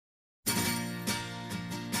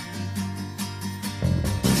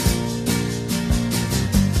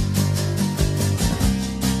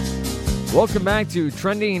Welcome back to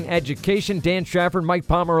Trending Education. Dan Strafford, Mike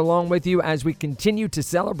Palmer along with you as we continue to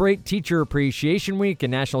celebrate Teacher Appreciation Week and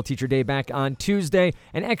National Teacher Day back on Tuesday,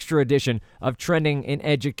 an extra edition of Trending in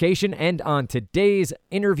Education. And on today's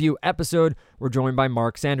interview episode, we're joined by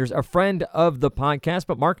Mark Sanders, a friend of the podcast.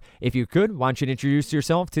 But Mark, if you could, why don't you introduce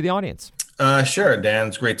yourself to the audience? Sure, Dan.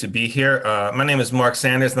 It's great to be here. My name is Mark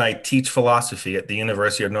Sanders, and I teach philosophy at the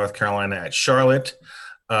University of North Carolina at Charlotte.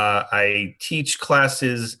 I teach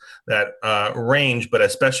classes that range, but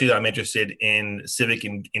especially I'm interested in civic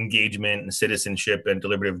engagement and citizenship and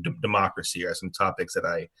deliberative democracy are some topics that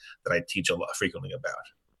I teach a lot frequently about.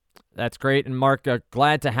 That's great. And Mark,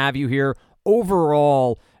 glad to have you here.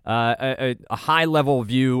 Overall, a high-level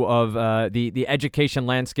view of the education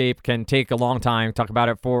landscape can take a long time. Talk about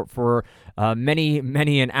it for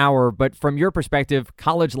many an hour. But from your perspective,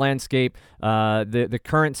 college landscape, the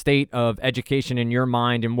current state of education in your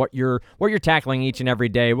mind, and what you're tackling each and every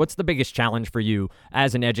day. What's the biggest challenge for you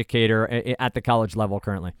as an educator at the college level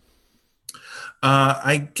currently?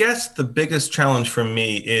 I guess the biggest challenge for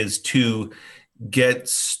me is to get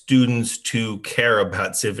students to care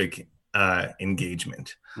about civic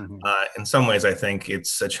engagement. Mm-hmm. In some ways, I think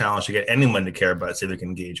it's a challenge to get anyone to care about civic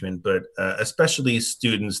engagement, but especially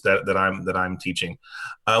students that I'm teaching.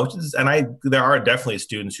 There are definitely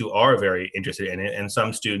students who are very interested in it, and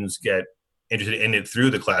some students get interested in it through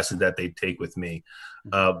the classes that they take with me.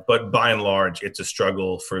 But by and large, it's a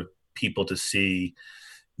struggle for people to see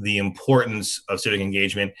the importance of civic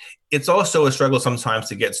engagement. It's also a struggle sometimes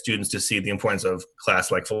to get students to see the importance of class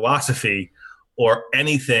like philosophy, or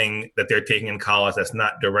anything that they're taking in college that's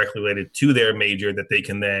not directly related to their major that they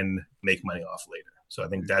can then make money off later. So I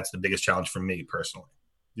think that's the biggest challenge for me personally.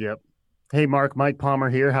 Yep. Hey, Mark, Mike Palmer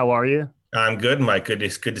here. How are you? I'm good, Mike. Good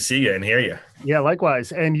to see you and hear you. Yeah,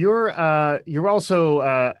 likewise. And you're also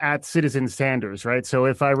at Citizen Sanders, right? So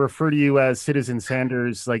if I refer to you as Citizen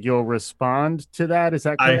Sanders, like you'll respond to that. Is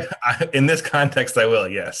that correct? In this context, I will.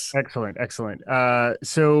 Yes. Excellent.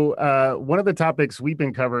 So one of the topics we've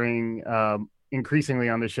been covering increasingly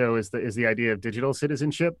on the show is the idea of digital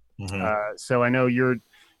citizenship. Mm-hmm. So I know you're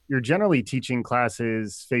generally teaching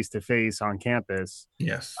classes face to face on campus.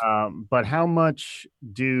 Yes. But how much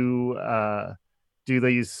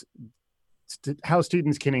how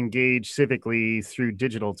students can engage civically through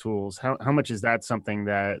digital tools? How much is that something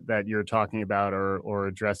that you're talking about or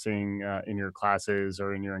addressing in your classes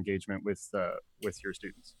or in your engagement with your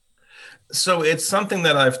students? So it's something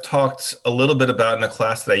that I've talked a little bit about in a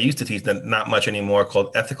class that I used to teach, not much anymore,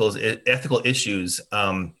 called ethical issues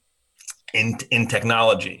in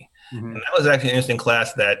technology. Mm-hmm. And that was actually an interesting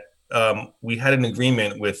class that we had an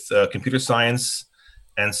agreement with computer science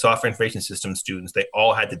and software information system students. They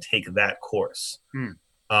all had to take that course.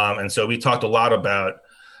 And so we talked a lot about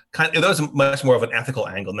that was much more of an ethical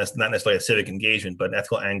angle, not necessarily a civic engagement, but an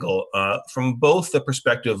ethical angle from both the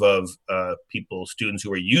perspective of students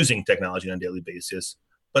who are using technology on a daily basis.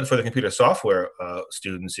 But for the computer software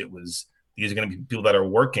students, these are going to be people that are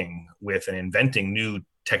working with and inventing new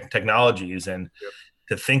technologies, and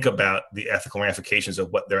to think about the ethical ramifications of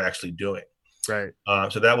what they're actually doing. Right.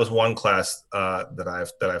 So that was one class that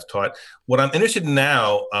I've taught. What I'm interested in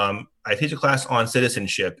now, I teach a class on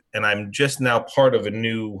citizenship, and I'm just now part of a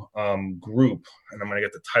new group, and I'm going to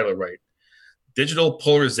get the title right: Digital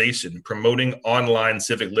Polarization: Promoting Online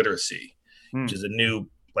Civic Literacy, which is a new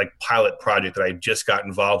pilot project that I just got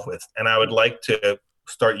involved with, and I would like to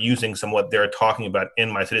start using some of what they're talking about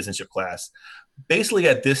in my citizenship class. Basically,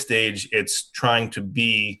 at this stage, it's trying to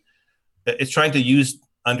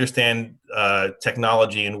understand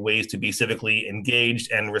technology in ways to be civically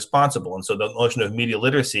engaged and responsible. And so the notion of media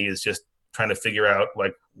literacy is just trying to figure out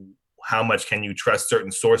how much can you trust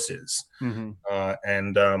certain sources. Mm-hmm.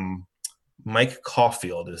 And Mike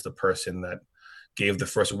Caulfield is the person that gave the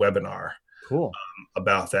first webinar. Cool.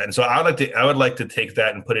 About that. And so I would like to take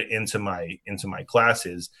that and put it into my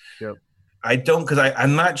classes. Yep. I don't, because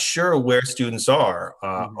I'm not sure where students are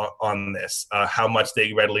on this, how much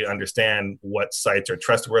they readily understand what sites are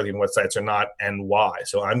trustworthy and what sites are not, and why.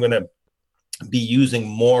 So I'm going to be using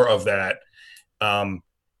more of that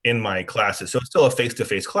in my classes. So it's still a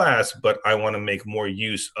face-to-face class, but I want to make more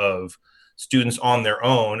use of students on their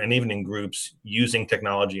own and even in groups using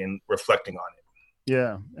technology and reflecting on it.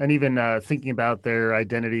 Yeah. And even thinking about their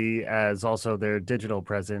identity as also their digital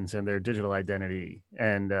presence and their digital identity.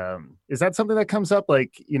 And is that something that comes up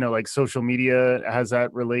like social media, as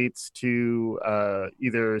that relates to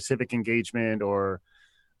either civic engagement or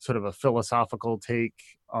sort of a philosophical take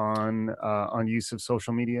on use of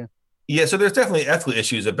social media? Yeah, so there's definitely ethical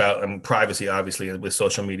issues about privacy, obviously, with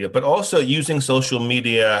social media, but also using social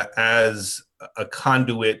media as a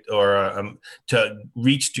conduit or to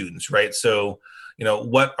reach students, right? So,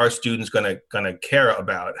 what are students gonna care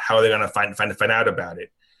about? How are they gonna find out about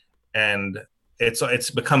it? And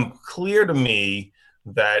it's become clear to me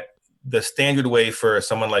that the standard way for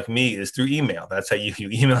someone like me is through email. That's how you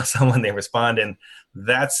email someone, they respond, and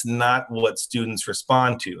that's not what students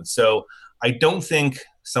respond to. So I don't think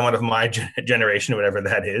someone of my generation, whatever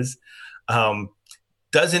that is, um,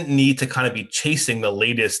 doesn't need to kind of be chasing the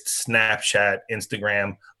latest Snapchat,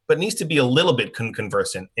 Instagram, but needs to be a little bit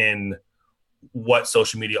conversant in what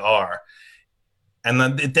social media are. And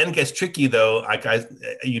then it then gets tricky, though. Like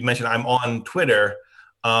you mentioned, I'm on Twitter,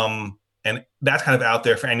 and that's kind of out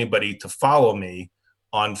there for anybody to follow me.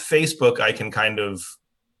 On Facebook, I can kind of,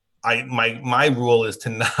 my rule is to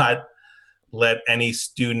not let any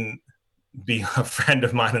student be a friend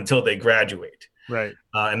of mine until they graduate. Right.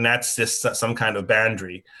 And that's just some kind of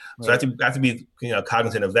boundary. So right. I have to be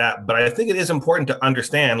cognizant of that. But I think it is important to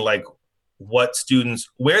understand like what students,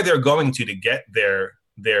 where they're going to get their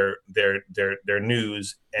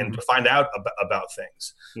news and to find out about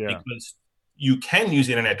things. Yeah. Because you can use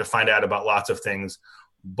the internet to find out about lots of things,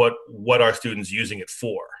 but what are students using it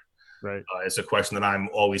for? Right. Is a question that I'm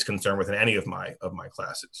always concerned with in any of my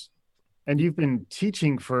classes. And you've been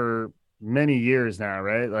teaching for many years now,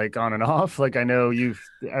 right? Like on and off. Like I know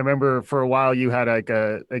I remember for a while you had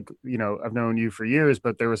I've known you for years,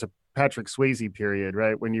 but there was a Patrick Swayze period,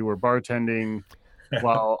 right? When you were bartending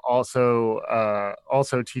while also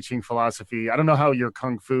teaching philosophy. I don't know how your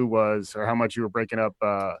Kung Fu was or how much you were breaking up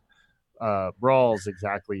brawls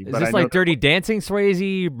exactly. Is this like Dirty Dancing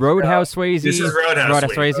Swayze, Roadhouse Swayze? This is Roadhouse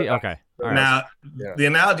Swayze. Okay. Right. Now, the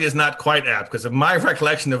analogy is not quite apt because of my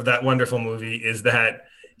recollection of that wonderful movie is that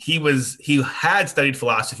he had studied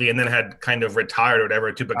philosophy and then had kind of retired or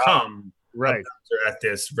whatever to become right a professor at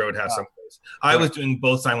this Roadhouse someplace. I was doing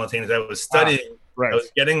both simultaneously. I was studying. Right. I was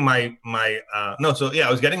getting I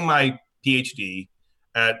was getting my PhD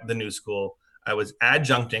at the New School. I was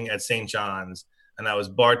adjuncting at St. John's, and I was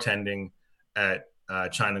bartending at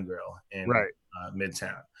China Grill in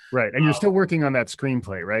Midtown. Right, and you're still working on that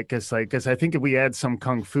screenplay, right? Because I think if we add some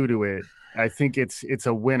Kung Fu to it, I think it's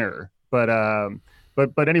a winner.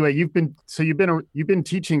 But anyway, you've been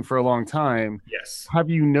teaching for a long time. Yes. Have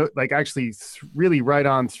you actually really right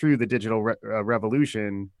on through the digital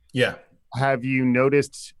revolution? Yeah. Have you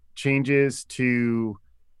noticed changes to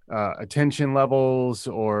attention levels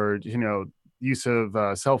or use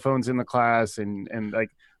of cell phones in the class and like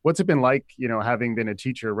what's it been like having been a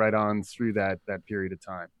teacher right on through that period of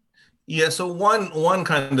time? Yeah. So one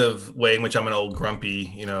kind of way in which I'm an old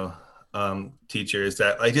grumpy teacher is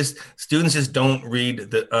that students just don't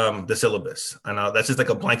read the syllabus. I know that's just like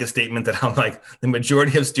a blanket statement that I'm like the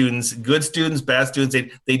majority of students, good students, bad students,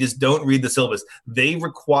 they just don't read the syllabus. They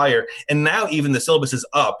require, and now even the syllabus is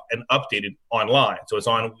up and updated online. So it's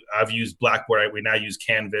on, I've used Blackboard, we now use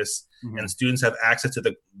Canvas, and students have access to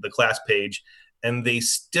the class page, and they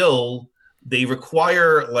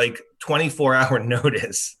require like 24-hour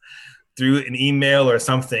notice through an email or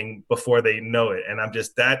something before they know it. And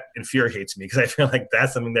that infuriates me because I feel like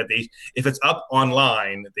that's something that if it's up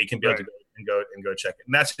online, they can be able to go check it.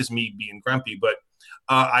 And that's just me being grumpy. But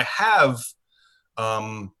I have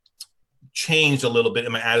changed a little bit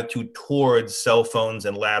in my attitude towards cell phones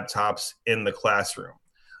and laptops in the classroom.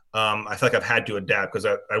 I feel like I've had to adapt because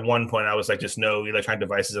at one point I was like, just no electronic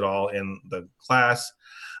devices at all in the class.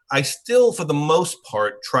 I still, for the most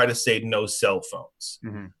part, try to say no cell phones.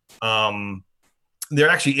 There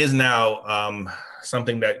actually is now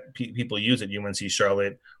something that people use at UNC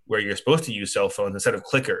Charlotte where you're supposed to use cell phones instead of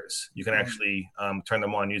clickers. You can actually turn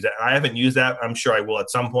them on, use that. I haven't used that. I'm sure I will at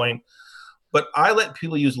some point. But I let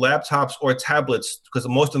people use laptops or tablets because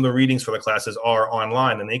most of the readings for the classes are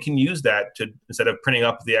online, and they can use that to, instead of printing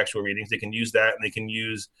up the actual readings, they can use that, and they can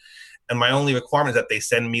use. And my only requirement is that they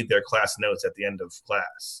send me their class notes at the end of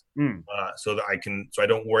class, so that I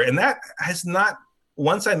don't worry. And that has not.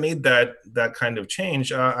 Once I made that kind of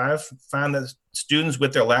change, I've found that students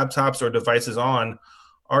with their laptops or devices on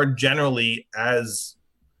are generally as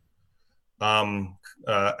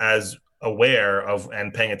aware of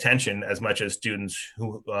and paying attention as much as students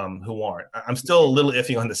who aren't. I'm still a little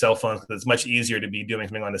iffy on the cell phones because it's much easier to be doing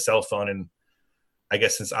something on the cell phone, and I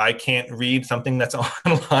guess since I can't read something that's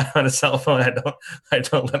online on a cell phone, I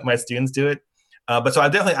don't let my students do it. But so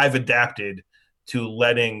I've adapted to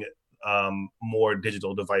letting more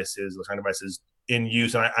digital devices, electronic devices in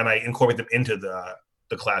use, and I incorporate them into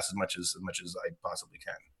the class as much as I possibly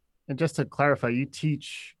can. And just to clarify, you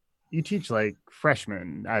teach you teach like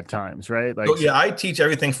freshmen at times, right? So yeah, I teach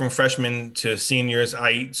everything from freshmen to seniors.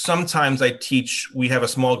 Sometimes I teach. We have a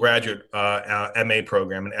small graduate MA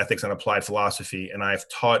program in ethics and applied philosophy, and I've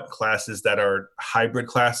taught classes that are hybrid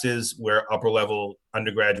classes where upper level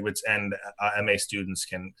undergraduates and MA students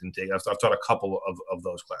can take. I've taught a couple of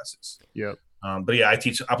those classes. Yep. But yeah, I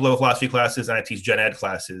teach upper level philosophy classes and I teach gen ed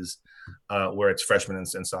classes where it's freshmen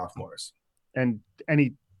and sophomores. And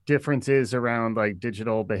any differences around like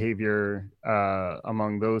digital behavior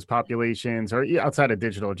among those populations, or outside of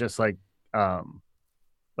digital, just like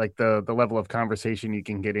the level of conversation you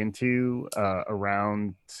can get into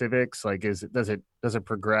around civics? Like, does it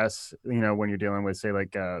progress, when you're dealing with, say,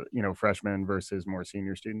 like freshmen versus more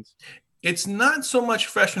senior students? It's not so much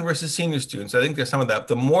freshmen versus senior students. I think there's some of that.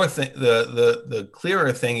 The more the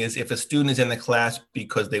clearer thing is if a student is in the class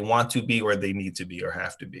because they want to be or they need to be or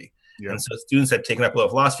have to be. Yep. And so students that have taken up a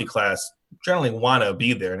philosophy class generally want to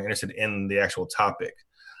be there and interested in the actual topic.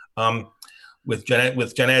 With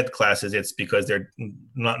gen ed classes, it's because they're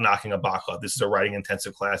not knocking a box off. This is a writing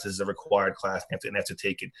intensive class. This is a required class, and they have to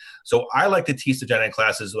take it. So I like to teach the gen ed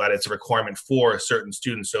classes that it's a requirement for certain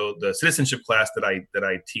students. So the citizenship class that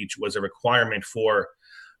I teach was a requirement for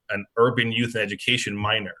an urban youth and education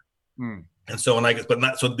minor. And so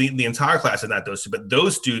the entire class is not those two, but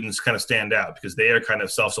those students kind of stand out because they are kind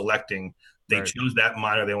of self-selecting. They chose that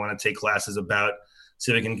minor. They want to take classes about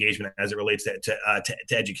civic engagement as it relates to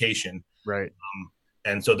education. Right.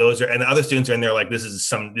 And so and the other students are in there like, this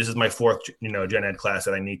is my fourth, gen ed class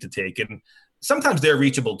that I need to take. And sometimes they're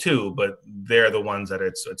reachable too, but they're the ones that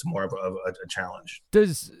it's more of a challenge.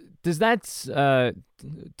 Does that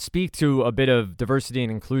speak to a bit of diversity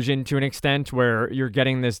and inclusion to an extent where you're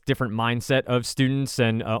getting this different mindset of students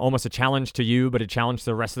and almost a challenge to you, but a challenge to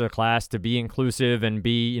the rest of the class to be inclusive and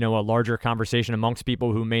be, a larger conversation amongst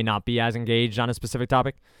people who may not be as engaged on a specific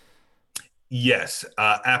topic? Yes,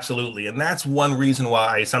 absolutely. And that's one reason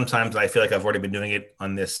why sometimes I feel like I've already been doing it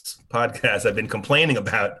on this podcast. I've been complaining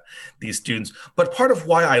about these students, but part of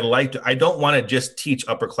why I don't want to just teach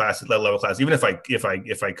upper classes, level class, even if I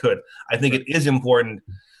could. I think it is important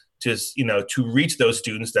to reach those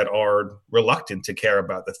students that are reluctant to care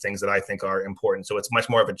about the things that I think are important. So it's much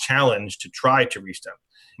more of a challenge to try to reach them.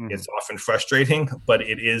 Mm-hmm. It's often frustrating, but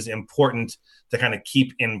it is important to kind of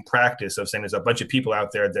keep in practice of saying there's a bunch of people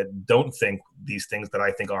out there that don't think these things that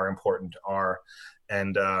I think are important are.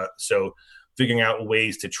 And so figuring out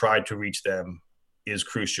ways to try to reach them is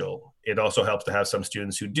crucial. It also helps to have some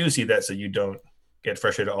students who do see that so you don't get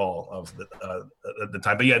frustrated all of the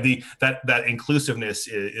time. But yeah, that inclusiveness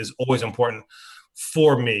is always important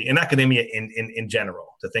for me in academia in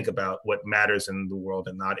general, to think about what matters in the world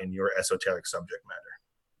and not in your esoteric subject matter.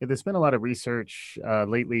 Yeah, there's been a lot of research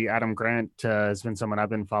lately. Adam Grant has been someone I've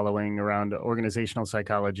been following around organizational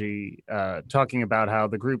psychology, talking about how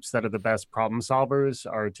the groups that are the best problem solvers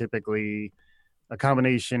are typically a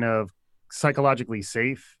combination of psychologically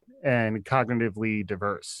safe and cognitively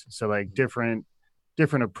diverse. So like different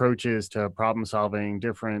approaches to problem solving,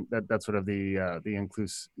 that's sort of the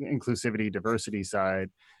inclusivity, diversity side,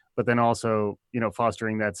 but then also,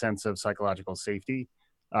 fostering that sense of psychological safety.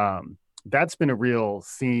 That's been a real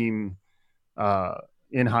theme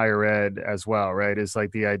in higher ed as well, right? Is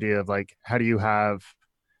like the idea of like, how do you have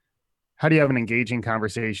an engaging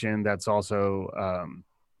conversation that's also,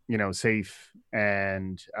 safe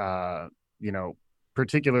and,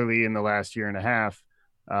 particularly in the last year and a half,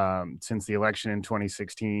 since the election in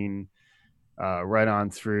 2016, right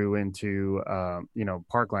on through into,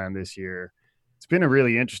 Parkland this year. It's been a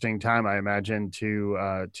really interesting time, I imagine,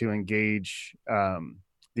 to engage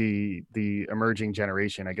the emerging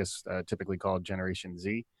generation, I guess, typically called Generation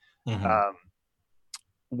Z. Mm-hmm.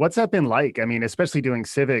 What's that been like? I mean, especially doing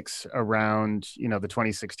civics around, the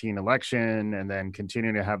 2016 election, and then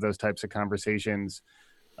continuing to have those types of conversations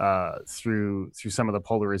through some of the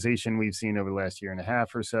polarization we've seen over the last year and a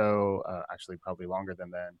half or so, actually probably longer than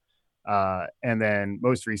then. And then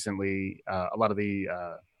most recently, a lot of the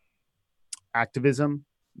activism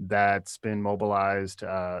that's been mobilized,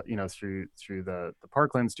 through the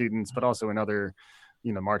Parkland students, but also in other,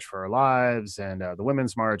 March for Our Lives and the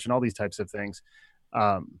Women's March and all these types of things.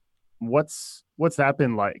 What's that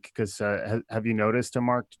been like? Because have you noticed a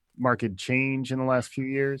marked change in the last few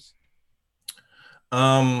years?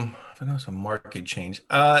 I know some market change.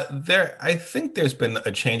 I think there's been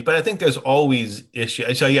a change, but I think there's always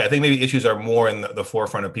issues. So yeah, I think maybe issues are more in the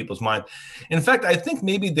forefront of people's mind. In fact, I think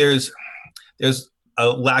maybe there's a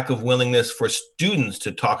lack of willingness for students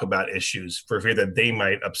to talk about issues for fear that they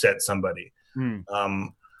might upset somebody.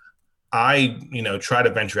 I try to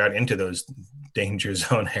venture out into those danger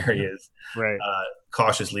zone areas, Right.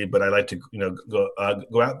 cautiously, but I like to, go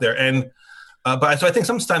out there. And so I think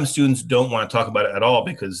sometimes students don't want to talk about it at all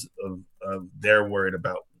because of they're worried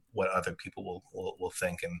about what other people will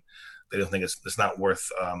think, and they don't think it's not worth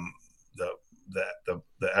the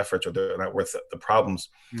efforts, or they're not worth the problems.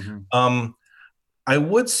 Mm-hmm. I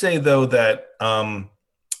would say though that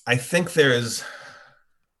I think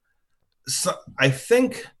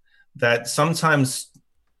that sometimes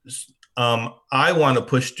I want to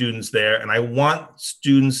push students there, and I want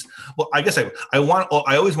students. Well, I guess I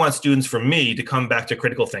always want students for me to come back to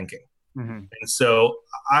critical thinking. Mm-hmm. And so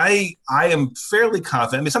I am fairly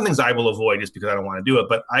confident. I mean, some things I will avoid just because I don't want to do it,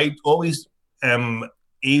 but I always am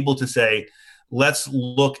able to say, let's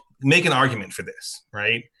make an argument for this,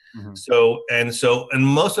 right? Mm-hmm. So in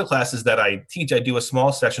most of the classes that I teach, I do a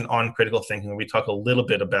small session on critical thinking where we talk a little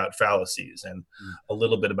bit about fallacies and a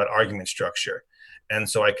little bit about argument structure. And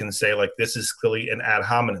so I can say, like, this is clearly an ad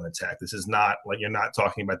hominem attack. This is not like, you're not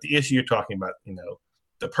talking about the issue, you're talking about,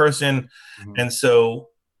 the person. Mm-hmm. And so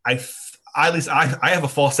I have a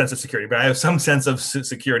false sense of security, but I have some sense of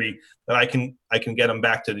security that I can get them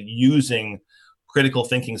back to using critical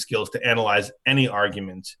thinking skills to analyze any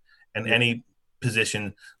argument and any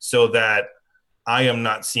position, so that I am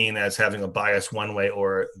not seen as having a bias one way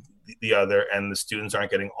or the other, and the students aren't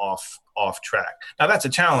getting off track. Now that's a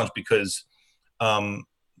challenge because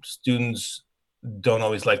students don't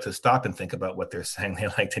always like to stop and think about what they're saying. They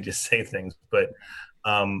like to just say things, but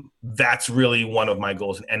that's really one of my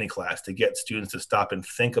goals in any class, to get students to stop and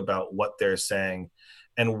think about what they're saying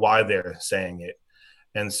and why they're saying it.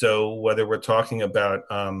 And so whether we're talking about,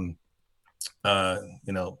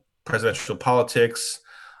 presidential politics,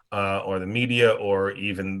 or the media, or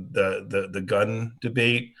even the gun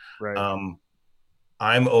debate, Right.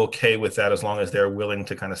 I'm okay with that as long as they're willing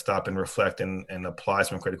to kind of stop and reflect and apply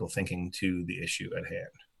some critical thinking to the issue at hand.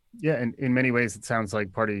 Yeah, and in many ways, it sounds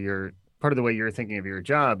like part of the way you're thinking of your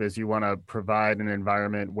job is you want to provide an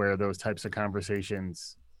environment where those types of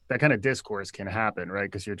conversations, that kind of discourse, can happen, right?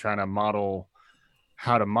 Because you're trying to model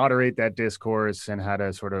how to moderate that discourse and how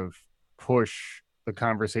to sort of push the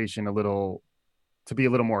conversation to be a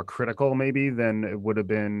little more critical maybe than it would have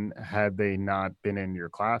been had they not been in your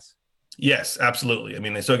class. Yes, absolutely. I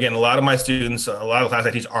mean, so again, a lot of my students, a lot of the classes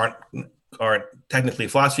I teach aren't technically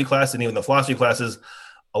philosophy classes, and even the philosophy classes,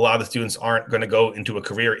 a lot of the students aren't going to go into a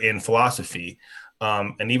career in philosophy.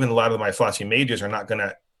 And even a lot of my philosophy majors are not going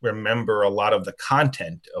to remember a lot of the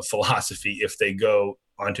content of philosophy if they go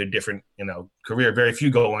onto a different, career. Very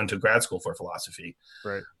few go on to grad school for philosophy.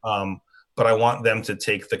 Right. But I want them to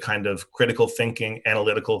take the kind of critical thinking,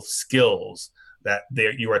 analytical skills that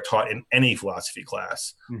you are taught in any philosophy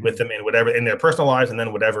class, mm-hmm. with them in their personal lives, and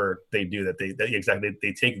then whatever they do, that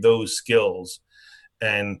they take those skills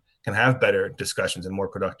and can have better discussions and more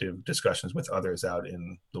productive discussions with others out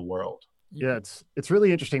in the world. Yeah, it's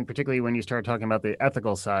really interesting, particularly when you start talking about the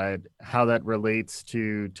ethical side, how that relates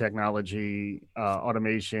to technology,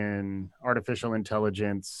 automation, artificial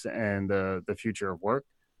intelligence, and the future of work.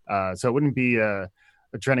 So it wouldn't be a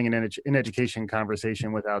trending in education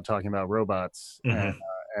conversation without talking about robots, mm-hmm.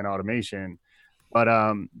 and automation. But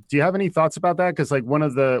do you have any thoughts about that? Because like one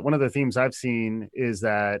of the themes I've seen is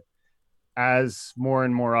that as more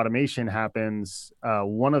and more automation happens,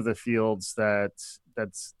 one of the fields that's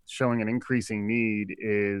showing an increasing need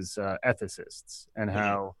is ethicists, and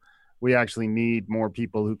how we actually need more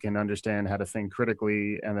people who can understand how to think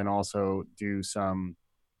critically and then also do some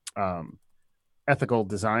ethical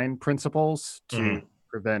design principles to mm-hmm.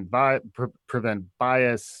 prevent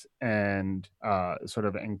bias and sort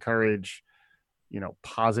of encourage,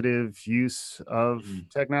 positive use of mm-hmm.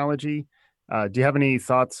 technology. Do you have any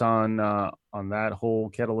thoughts on that whole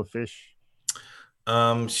kettle of fish?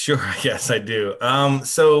 Sure. Yes, I do.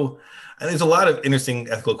 So I think there's a lot of interesting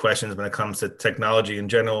ethical questions when it comes to technology in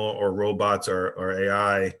general, or robots, or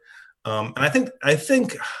AI. And I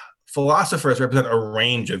think philosophers represent a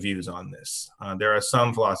range of views on this. There are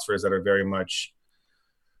some philosophers that are very much,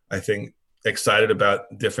 I think, excited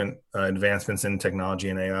about different advancements in technology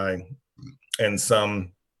and AI, and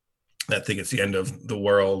some that think it's the end of the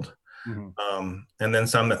world. Mm-hmm. And then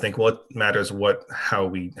some that think, well, it matters how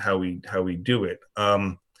we do it.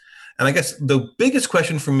 And I guess the biggest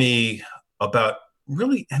question for me about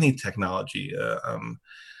really any technology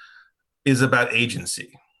is about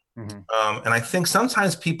agency. Mm-hmm. And I think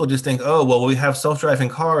sometimes people just think, oh, well, we have self-driving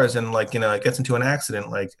cars, and it gets into an accident,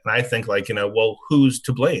 and I think well, who's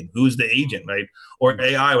to blame? Who's the agent, right? Or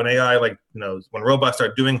AI, when robots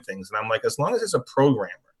start doing things, and I'm like, as long as it's a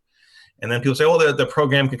programmer, And then people say, oh, the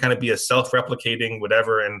program can kind of be a self-replicating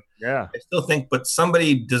whatever. And Yeah. I still think, but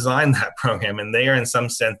somebody designed that program, and they are in some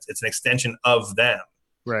sense, it's an extension of them.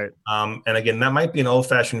 Right. And again, that might be an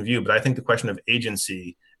old-fashioned view, but I think the question of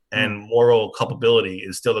agency and moral culpability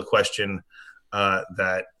is still a question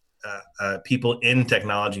that people in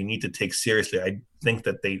technology need to take seriously. I think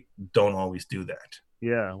that they don't always do that.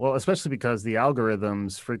 Yeah. Well, especially because the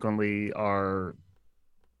algorithms frequently are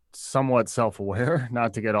somewhat self-aware,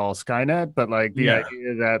 not to get all Skynet, but like the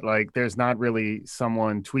idea that like there's not really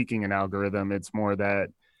someone tweaking an algorithm. It's more that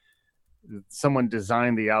someone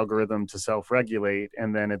designed the algorithm to self-regulate,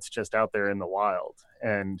 and then it's just out there in the wild.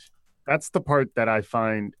 And that's the part that I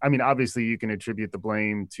find, I mean, obviously you can attribute the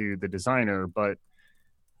blame to the designer, but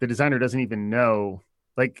the designer doesn't even know,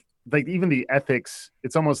 like even the ethics,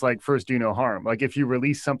 it's almost like first do no harm. Like if you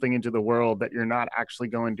release something into the world that you're not actually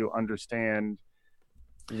going to understand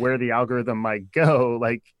where the algorithm might go,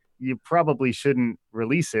 like you probably shouldn't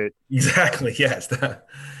release it. Exactly. Yes.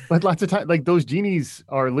 But lots of times, like those genies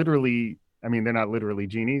are literally, I mean, they're not literally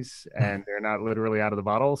genies and they're not literally out of the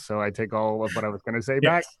bottle. So I take all of what I was going to say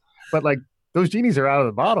back, but like those genies are out of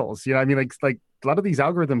the bottles. You know, I mean, like a lot of these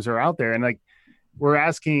algorithms are out there, and like we're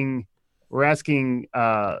asking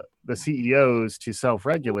the CEOs to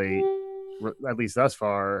self-regulate, at least thus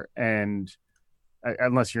far. And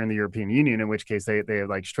unless you're in the European Union, in which case they have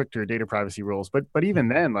like stricter data privacy rules. But even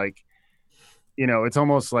then, like, you know, it's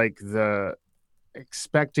almost like the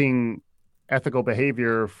expecting ethical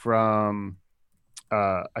behavior from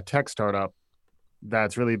a tech startup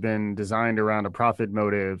that's really been designed around a profit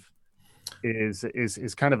motive is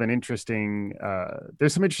kind of an interesting,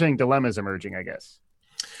 there's some interesting dilemmas emerging, I guess.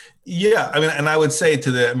 Yeah, I mean, and I would say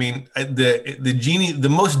the genie, the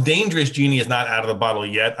most dangerous genie is not out of the bottle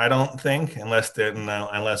yet. I don't think, unless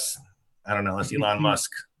Elon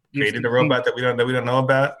Musk created a robot that we don't know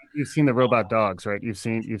about. You've seen the robot dogs, right? You've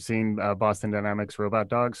seen Boston Dynamics robot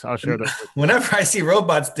dogs. I'll share those. Whenever I see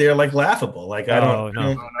robots, they're like laughable. Like No.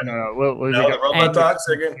 The robot dogs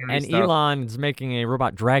are good. And Elon's making a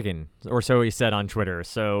robot dragon, or so he said on Twitter.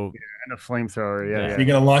 So and a flamethrower. Yeah. You're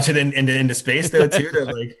gonna launch it into space though too.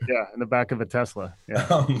 In the back of a Tesla. Yeah.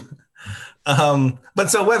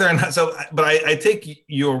 But I take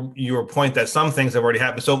your point that some things have already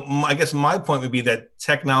happened. So I guess my point would be that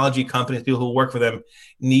technology companies, people who work for them,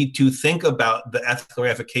 need to think about the ethical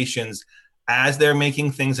ramifications as they're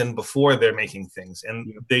making things and before they're making things.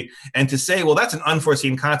 And to say, well, that's an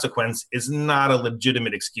unforeseen consequence is not a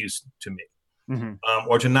legitimate excuse to me,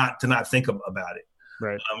 or to not think about it.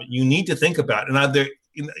 Right. You need to think about it. And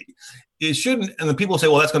it shouldn't. And the people say,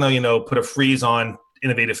 well, that's going to put a freeze on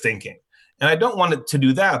innovative thinking. And I don't want it to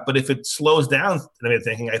do that. But if it slows down innovative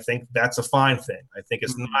thinking, I think that's a fine thing. I think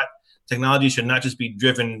it's not. Technology should not just be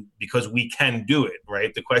driven because we can do it,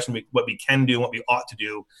 right? The question, what we can do and what we ought to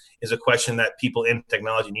do, is a question that people in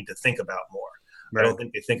technology need to think about more. Right. I don't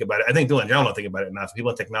think they think about it. I think people in general don't think about it enough. People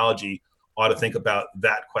in technology ought to think about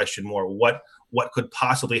that question more. What could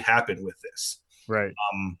possibly happen with this? Right.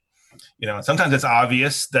 Sometimes it's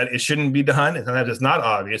obvious that it shouldn't be done, and sometimes it's not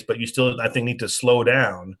obvious, but you still, I think, need to slow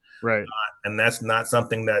down. Right. And that's not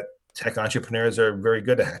something that tech entrepreneurs are very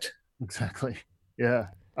good at. Exactly. Yeah.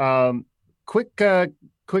 Quick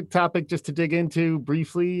topic just to dig into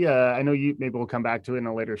briefly. I know maybe we'll come back to it in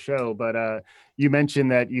a later show, but you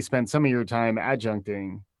mentioned that you spent some of your time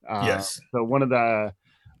adjuncting. Yes. So one of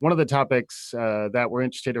the topics that we're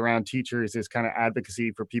interested around teachers is kind of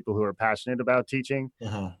advocacy for people who are passionate about teaching.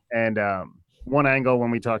 And one angle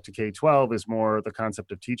when we talk to K-12 is more the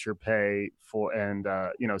concept of teacher pay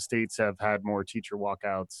states have had more teacher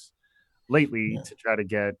walkouts lately to try to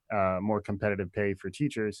get more competitive pay for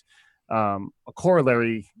teachers. A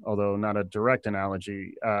corollary, although not a direct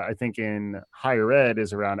analogy, I think in higher ed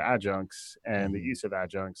is around adjuncts and the use of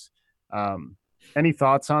adjuncts. Any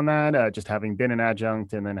thoughts on that? Just having been an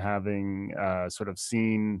adjunct and then having sort of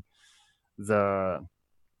seen the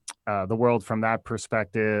world from that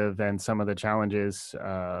perspective and some of the challenges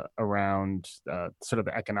around sort of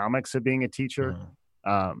the economics of being a teacher.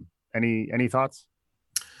 Any thoughts?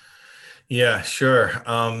 Yeah, sure.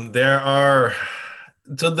 There are.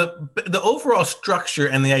 So the overall structure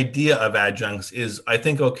and the idea of adjuncts is, I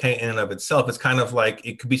think, okay in and of itself. It's kind of like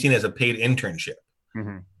it could be seen as a paid internship.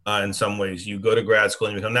 In some ways, you go to grad school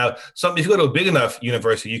and you become if you go to a big enough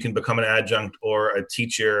university, you can become an adjunct or a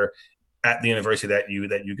teacher at the university that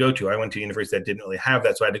you go to. I went to a university that didn't really have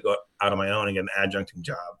that, so I had to go out on my own and get an adjuncting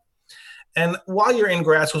job. And while you're in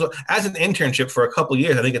grad school, so as an internship for a couple of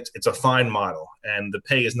years, I think it's a fine model, and the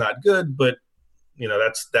pay is not good, but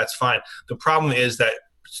that's fine. The problem is that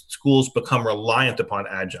schools become reliant upon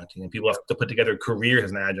adjuncting, and people have to put together careers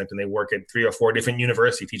as an adjunct, and they work at 3 or 4 different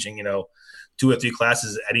universities teaching, 2 or 3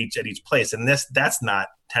 classes at each place, and that's not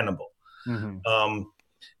tenable.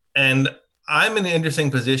 And I'm in an interesting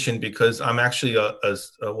position because I'm actually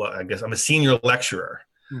I'm a senior lecturer,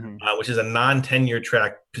 which is a non-tenure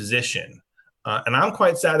track position. And I'm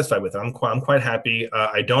quite satisfied with it. I'm quite happy.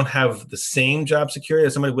 I don't have the same job security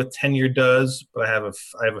as somebody with tenure does, but I have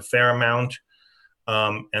a fair amount.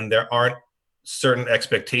 And there aren't certain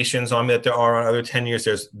expectations on me that there are on other tenures.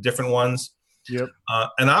 There's different ones. Yep.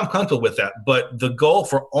 And I'm comfortable with that. But the goal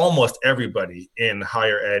for almost everybody in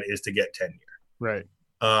higher ed is to get tenure. Right.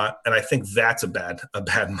 And I think that's a bad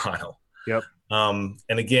model. Yep. And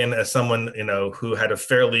again, as someone, who had a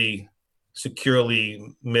fairly securely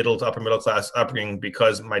middle to upper middle class upbringing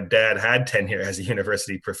because my dad had tenure as a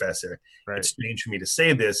university professor. Right. It's strange for me to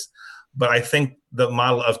say this, but I think the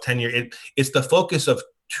model of tenure, it's the focus of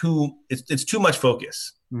it's too much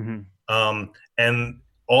focus. And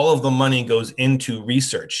all of the money goes into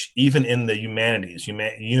research, even in the humanities.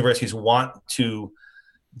 Universities want to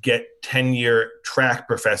get tenure track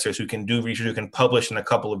professors who can do research, who can publish in a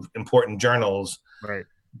couple of important journals. Right.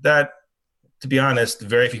 That, to be honest,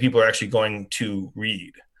 very few people are actually going to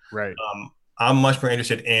read. Right. I'm much more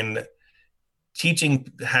interested in teaching,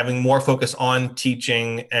 having more focus on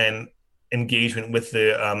teaching and engagement with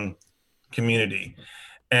the community.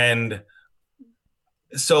 And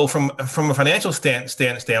so from a financial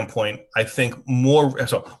standpoint, I think more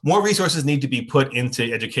resources need to be put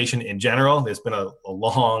into education in general. There's been a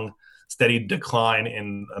long, steady decline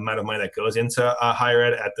in the amount of money that goes into higher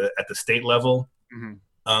ed at the state level.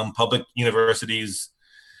 Public universities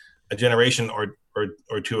a generation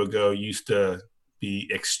or two ago used to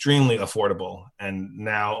be extremely affordable, and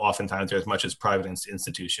now oftentimes they're as much as private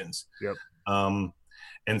institutions. Yep.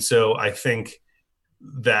 And so I think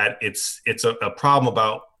that it's a problem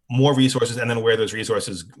about more resources and then where those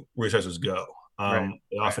resources go. Right.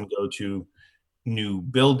 They often go to new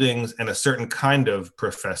buildings and a certain kind of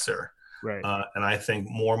professor. Right. And I think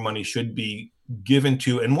more money should be given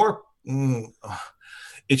to, and more.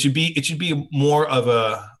 It should be more of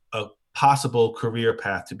a possible career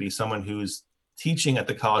path to be someone who's teaching at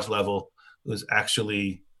the college level, who's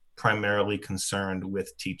actually primarily concerned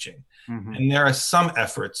with teaching. And there are some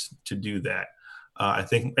efforts to do that. I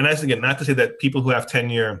think, and that's, again, not to say that people who have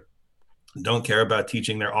tenure don't care about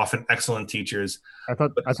teaching. They're often excellent teachers. I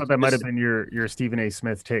thought that might have been your Stephen A.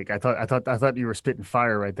 Smith take. I thought you were spitting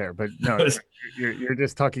fire right there, but no, you're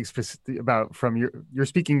just talking about you're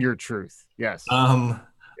speaking your truth. Yes.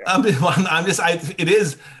 It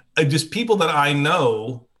is just people that I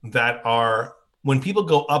know that are, when people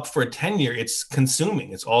go up for tenure, it's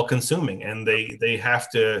consuming. It's all consuming, and they have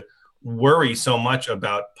to worry so much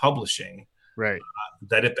about publishing, right?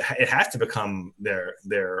 That it has to become their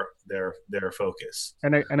focus.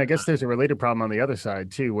 And I guess there's a related problem on the other side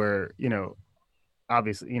too, where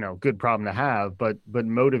obviously good problem to have, but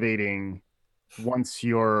motivating once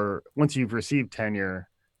you've received tenure,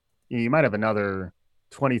 you might have another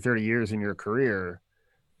 20, 30 years in your career.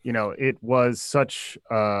 It was such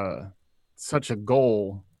a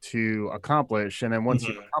goal to accomplish. And then once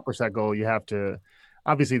you accomplish that goal, you have to,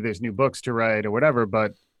 obviously there's new books to write or whatever,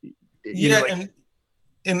 but and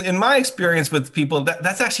in my experience with people,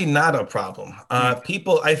 that's actually not a problem.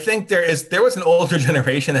 People, I think there was an older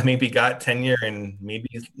generation that maybe got tenure and maybe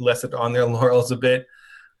less on their laurels a bit.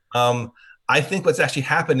 I think what's actually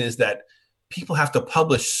happened is that people have to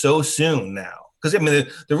publish so soon now. Because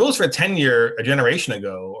the rules for tenure a generation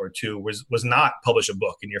ago or two was not publish a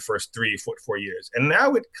book in your first 3 or 4 years, and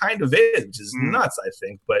now it kind of is, which is nuts, I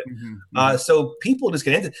think. But so people just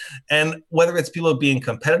get into it. And whether it's people being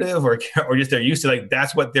competitive or just they're used to,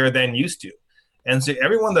 that's what they're then used to. And so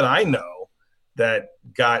everyone that I know that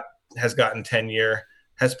has gotten tenure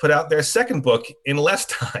has put out their second book in less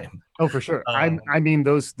time. Oh, for sure. I mean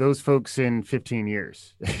those folks in 15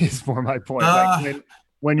 years is more my point.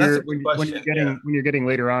 When you're getting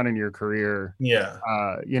later on in your career,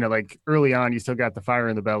 early on, you still got the fire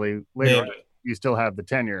in the belly. Later on, you still have the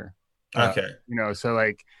tenure. Okay.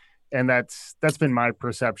 So and that's been my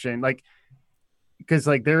perception. Because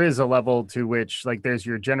there is a level to which there's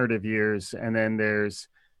your generative years, and then there's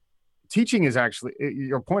teaching is actually,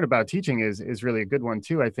 your point about teaching is really a good one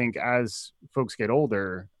too. I think as folks get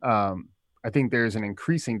older, I think there's an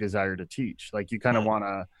increasing desire to teach. You kind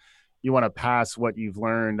of you want to pass what you've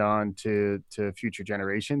learned on to future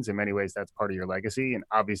generations. In many ways, that's part of your legacy. And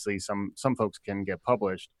obviously some folks can get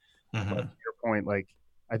published. But to your point,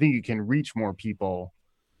 I think you can reach more people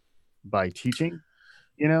by teaching,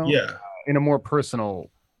 in a more personal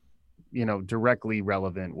directly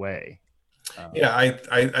relevant way. Yeah,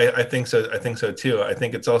 I think so. I think so too. I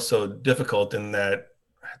think it's also difficult in that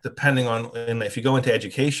depending on, and if you go into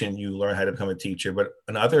education, you learn how to become a teacher, but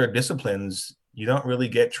in other disciplines, you don't really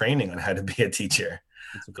get training on how to be a teacher.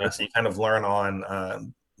 So you kind of learn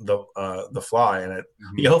on the fly, and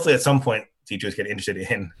hopefully at some point teachers get interested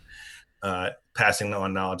in passing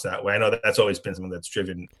on knowledge that way. I know that's always been something that's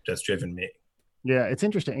driven me. Yeah, it's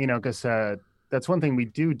interesting, because that's one thing we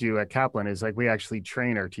do at Kaplan is like we actually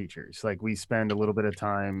train our teachers. Like we spend a little bit of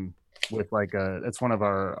time with that's one of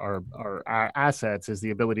our assets is the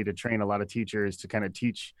ability to train a lot of teachers to kind of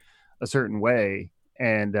teach a certain way.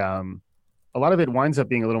 And a lot of it winds up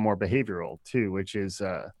being a little more behavioral too, which is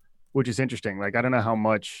interesting. Like, I don't know how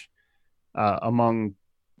much among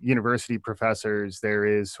university professors there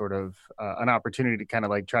is sort of an opportunity to kind of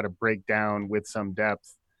like try to break down with some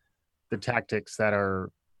depth the tactics that are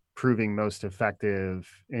proving most effective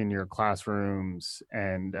in your classrooms,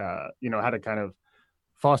 and how to kind of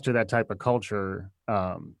foster that type of culture.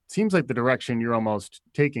 Seems like the direction you're almost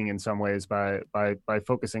taking in some ways by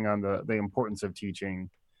focusing on the importance of teaching.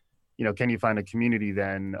 Can you find a community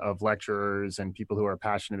then of lecturers and people who are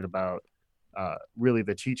passionate about really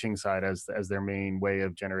the teaching side as their main way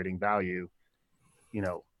of generating value?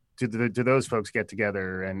 Do those folks get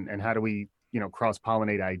together, and how do we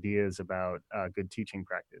cross-pollinate ideas about good teaching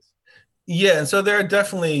practice? Yeah, and so there are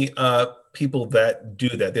definitely people that do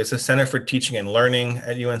that. There's a Center for Teaching and Learning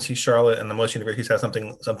at UNC Charlotte, and most universities have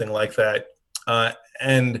something like that.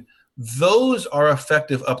 And those are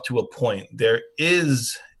effective up to a point. There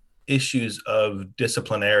is issues of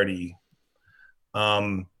disciplinarity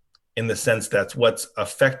in the sense that what's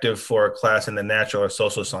effective for a class in the natural or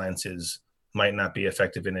social sciences might not be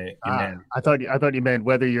effective in a I thought you meant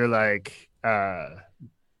whether you're like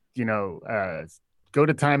go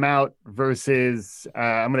to timeout versus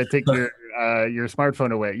I'm going to take your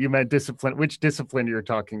smartphone away. You meant discipline. Which discipline you're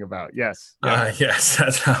talking about? Yes. Yes,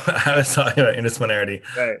 that's how I was talking about interdisciplinarity.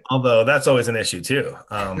 Right. Although that's always an issue too.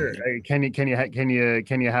 Sure. Can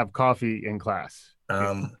you have coffee in class?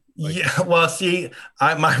 Yeah. Well, see,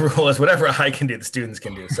 my rule is whatever I can do, the students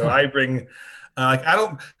can do. So I bring.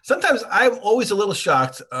 Sometimes I'm always a little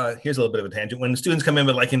shocked. Here's a little bit of a tangent. When the students come in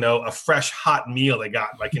with a fresh hot meal they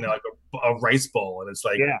got, like a rice bowl, and it's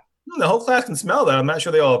like, the whole class can smell that. I'm not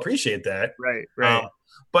sure they all appreciate that. Right.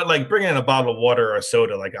 But like bringing in a bottle of water or a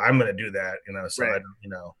soda, like I'm going to do that, so right.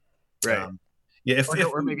 Right. Yeah,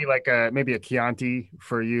 or maybe maybe a Chianti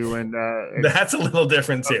for you, and that's a little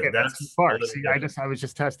different too. Okay, that's far. See, I was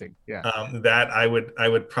just testing. Yeah, that I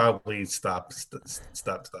would probably stop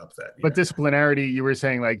that. Yeah. But disciplinarity, you were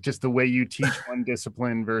saying like just the way you teach one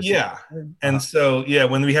discipline versus and so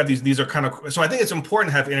when we have these are kind of, so I think it's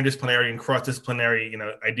important to have interdisciplinary and cross-disciplinary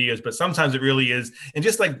ideas, but sometimes it really is, and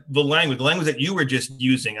just like the language that you were just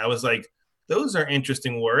using, I was like, those are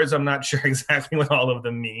interesting words. I'm not sure exactly what all of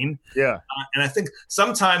them mean. Yeah. And I think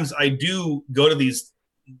sometimes I do go to these,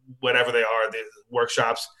 whatever they are, the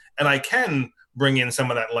workshops, and I can bring in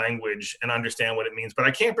some of that language and understand what it means, but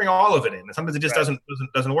I can't bring all of it in. And sometimes it just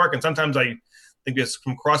doesn't work. And sometimes I think it's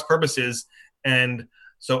from cross purposes. And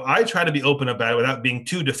so I try to be open about it without being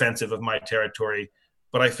too defensive of my territory,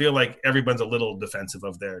 but I feel like everyone's a little defensive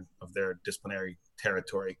of their disciplinary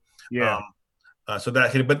territory. Yeah. So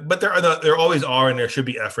that, but there always are, and there should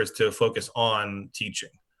be efforts to focus on teaching.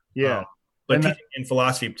 Yeah, but teaching in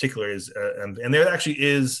philosophy, in particular, is and there actually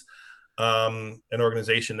is an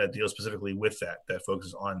organization that deals specifically with that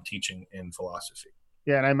focuses on teaching in philosophy.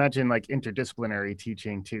 Yeah, and I imagine like interdisciplinary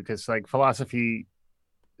teaching too, because like philosophy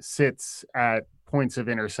sits at points of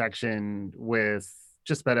intersection with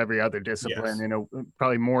just about every other discipline,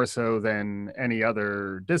 probably more so than any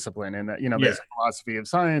other discipline. And that, there's a philosophy of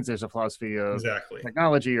science, there's a philosophy of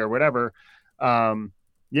technology or whatever. This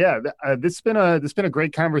has been a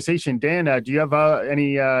great conversation. Dan, do you have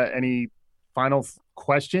any final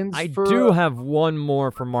questions? I do have one more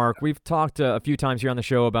for Mark. We've talked a few times here on the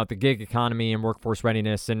show about the gig economy and workforce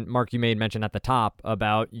readiness. And Mark, you made mention at the top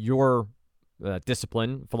about your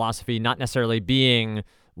discipline, philosophy, not necessarily being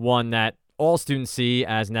one that all students see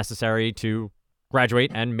as necessary to graduate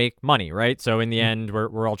and make money, right? So in the end,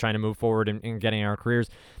 we're all trying to move forward in getting our careers.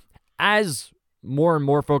 As more and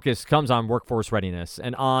more focus comes on workforce readiness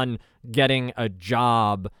and on getting a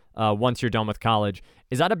job once you're done with college,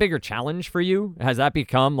 is that a bigger challenge for you? Has that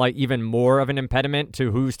become like even more of an impediment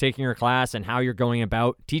to who's taking your class and how you're going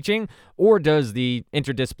about teaching? Or does the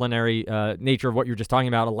interdisciplinary nature of what you're just talking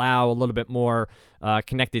about allow a little bit more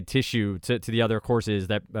connected tissue to the other courses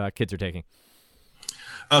that kids are taking?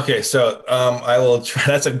 Okay, so I will try.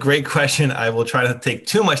 That's a great question. I will try to take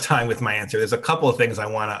too much time with my answer. There's a couple of things I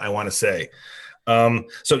wanna say.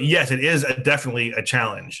 So yes, it is definitely a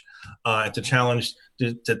challenge. It's a challenge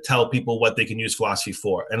to tell people what they can use philosophy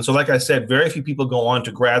for. And so, like I said, very few people go on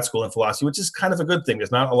to grad school in philosophy, which is kind of a good thing.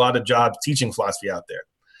 There's not a lot of jobs teaching philosophy out there.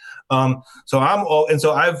 I've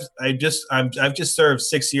just served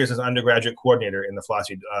 6 years as an undergraduate coordinator in the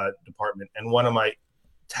philosophy department, and one of my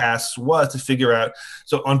tasks was to figure out,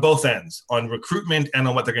 so on both ends, on recruitment and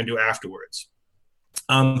on what they're going to do afterwards.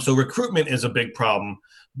 So recruitment is a big problem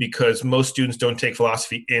because most students don't take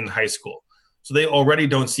philosophy in high school. So they already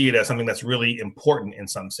don't see it as something that's really important in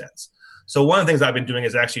some sense. So one of the things I've been doing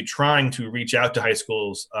is actually trying to reach out to high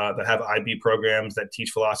schools that have IB programs that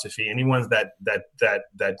teach philosophy, any ones that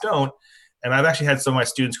don't. And I've actually had some of my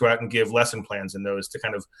students go out and give lesson plans in those to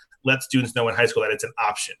kind of let students know in high school that it's an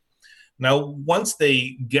option. Now, once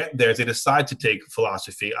they get there, they decide to take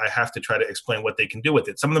philosophy, I have to try to explain what they can do with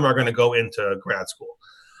it. Some of them are going to go into grad school.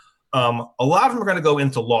 A lot of them are going to go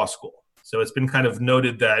into law school. So it's been kind of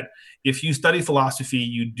noted that if you study philosophy,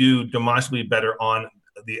 you do demonstrably better on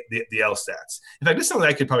the LSATs. In fact, this is something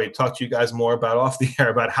I could probably talk to you guys more about off the air,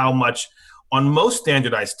 about how much on most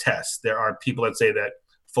standardized tests, there are people that say that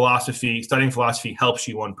studying philosophy helps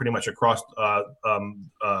you on pretty much across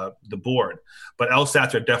the board. But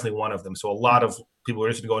LSATs are definitely one of them. So a lot of people are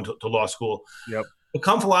interested in going to law school. Yep.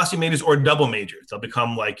 Become philosophy majors or double majors. They'll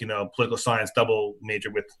become political science double major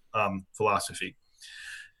with philosophy.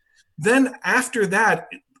 Then after that,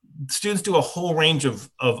 students do a whole range of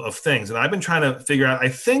things. And I've been trying to figure out, I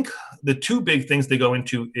think the two big things they go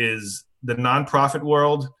into is the nonprofit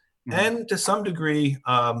world and to some degree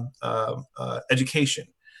education.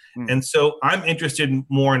 And so I'm interested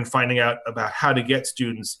more in finding out about how to get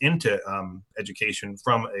students into education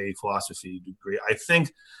from a philosophy degree. I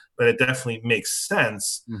think that it definitely makes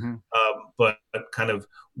sense, but kind of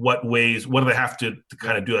what ways, what do they have to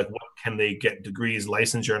kind of do? Like, what can they get degrees,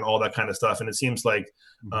 licensure, and all that kind of stuff? And it seems like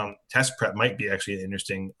test prep might be actually an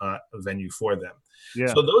interesting venue for them. Yeah.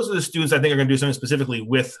 So those are the students I think are going to do something specifically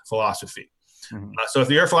with philosophy. So if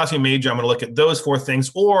you're a philosophy major, I'm going to look at those four things.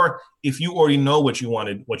 Or if you already know what you want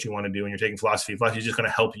to do and you're taking philosophy is just going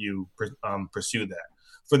to help you pursue that.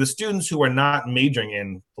 For the students who are not majoring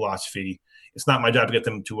in philosophy, it's not my job to get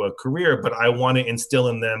them to a career, but I want to instill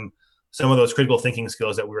in them some of those critical thinking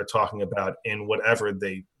skills that we were talking about in whatever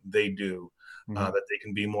they do, that they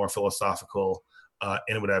can be more philosophical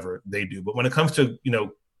in whatever they do. But when it comes to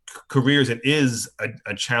careers, it is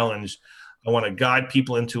a challenge. I want to guide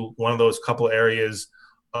people into one of those couple areas,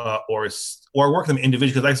 or work them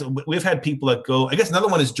individually. Because we've had people that go. I guess another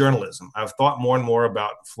one is journalism. I've thought more and more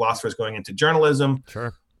about philosophers going into journalism.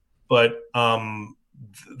 Sure, but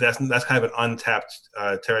that's kind of an untapped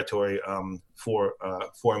territory for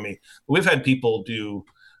me. But we've had people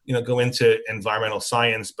go into environmental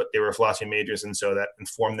science, but they were philosophy majors, and so that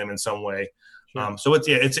informed them in some way. Sure. So it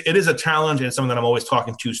is a challenge, and it's something that I'm always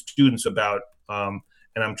talking to students about.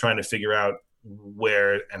 And I'm trying to figure out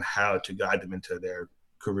where and how to guide them into their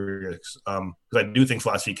careers. Because I do think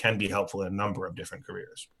philosophy can be helpful in a number of different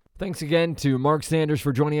careers. Thanks again to Mark Sanders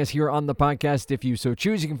for joining us here on the podcast. If you so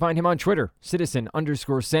choose, you can find him on Twitter,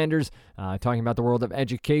 Citizen_Sanders, talking about the world of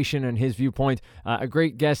education and his viewpoint. A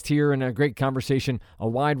great guest here and a great conversation, a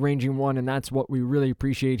wide-ranging one, and that's what we really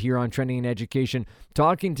appreciate here on Trending in Education,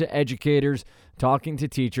 talking to educators, talking to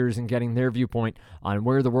teachers, and getting their viewpoint on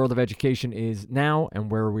where the world of education is now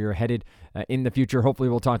and where we are headed in the future. Hopefully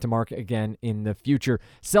we'll talk to Mark again in the future.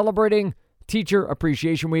 Celebrating Teacher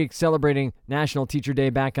Appreciation Week, celebrating National Teacher Day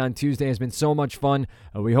back on Tuesday, has been so much fun.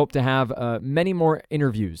 We hope to have many more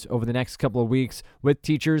interviews over the next couple of weeks with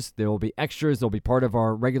teachers. There will be extras. They'll be part of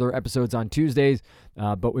our regular episodes on Tuesdays,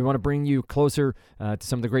 but we want to bring you closer to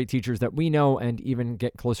some of the great teachers that we know and even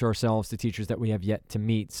get closer ourselves to teachers that we have yet to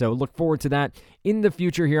meet. So look forward to that in the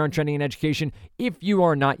future here on Trending in Education. If you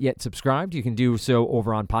are not yet subscribed, you can do so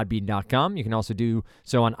over on podbean.com. You can also do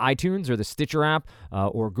so on iTunes or the Stitcher app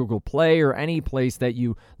or Google Play or any place that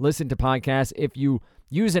you listen to podcasts. If you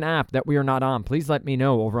use an app that we are not on, please let me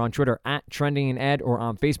know over on Twitter at TrendingInEd or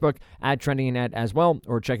on Facebook at TrendingInEd as well,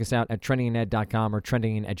 or check us out at TrendingInEd.com or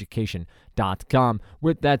TrendingInEducation.com.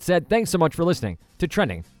 With that said, thanks so much for listening to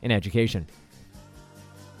Trending in Education.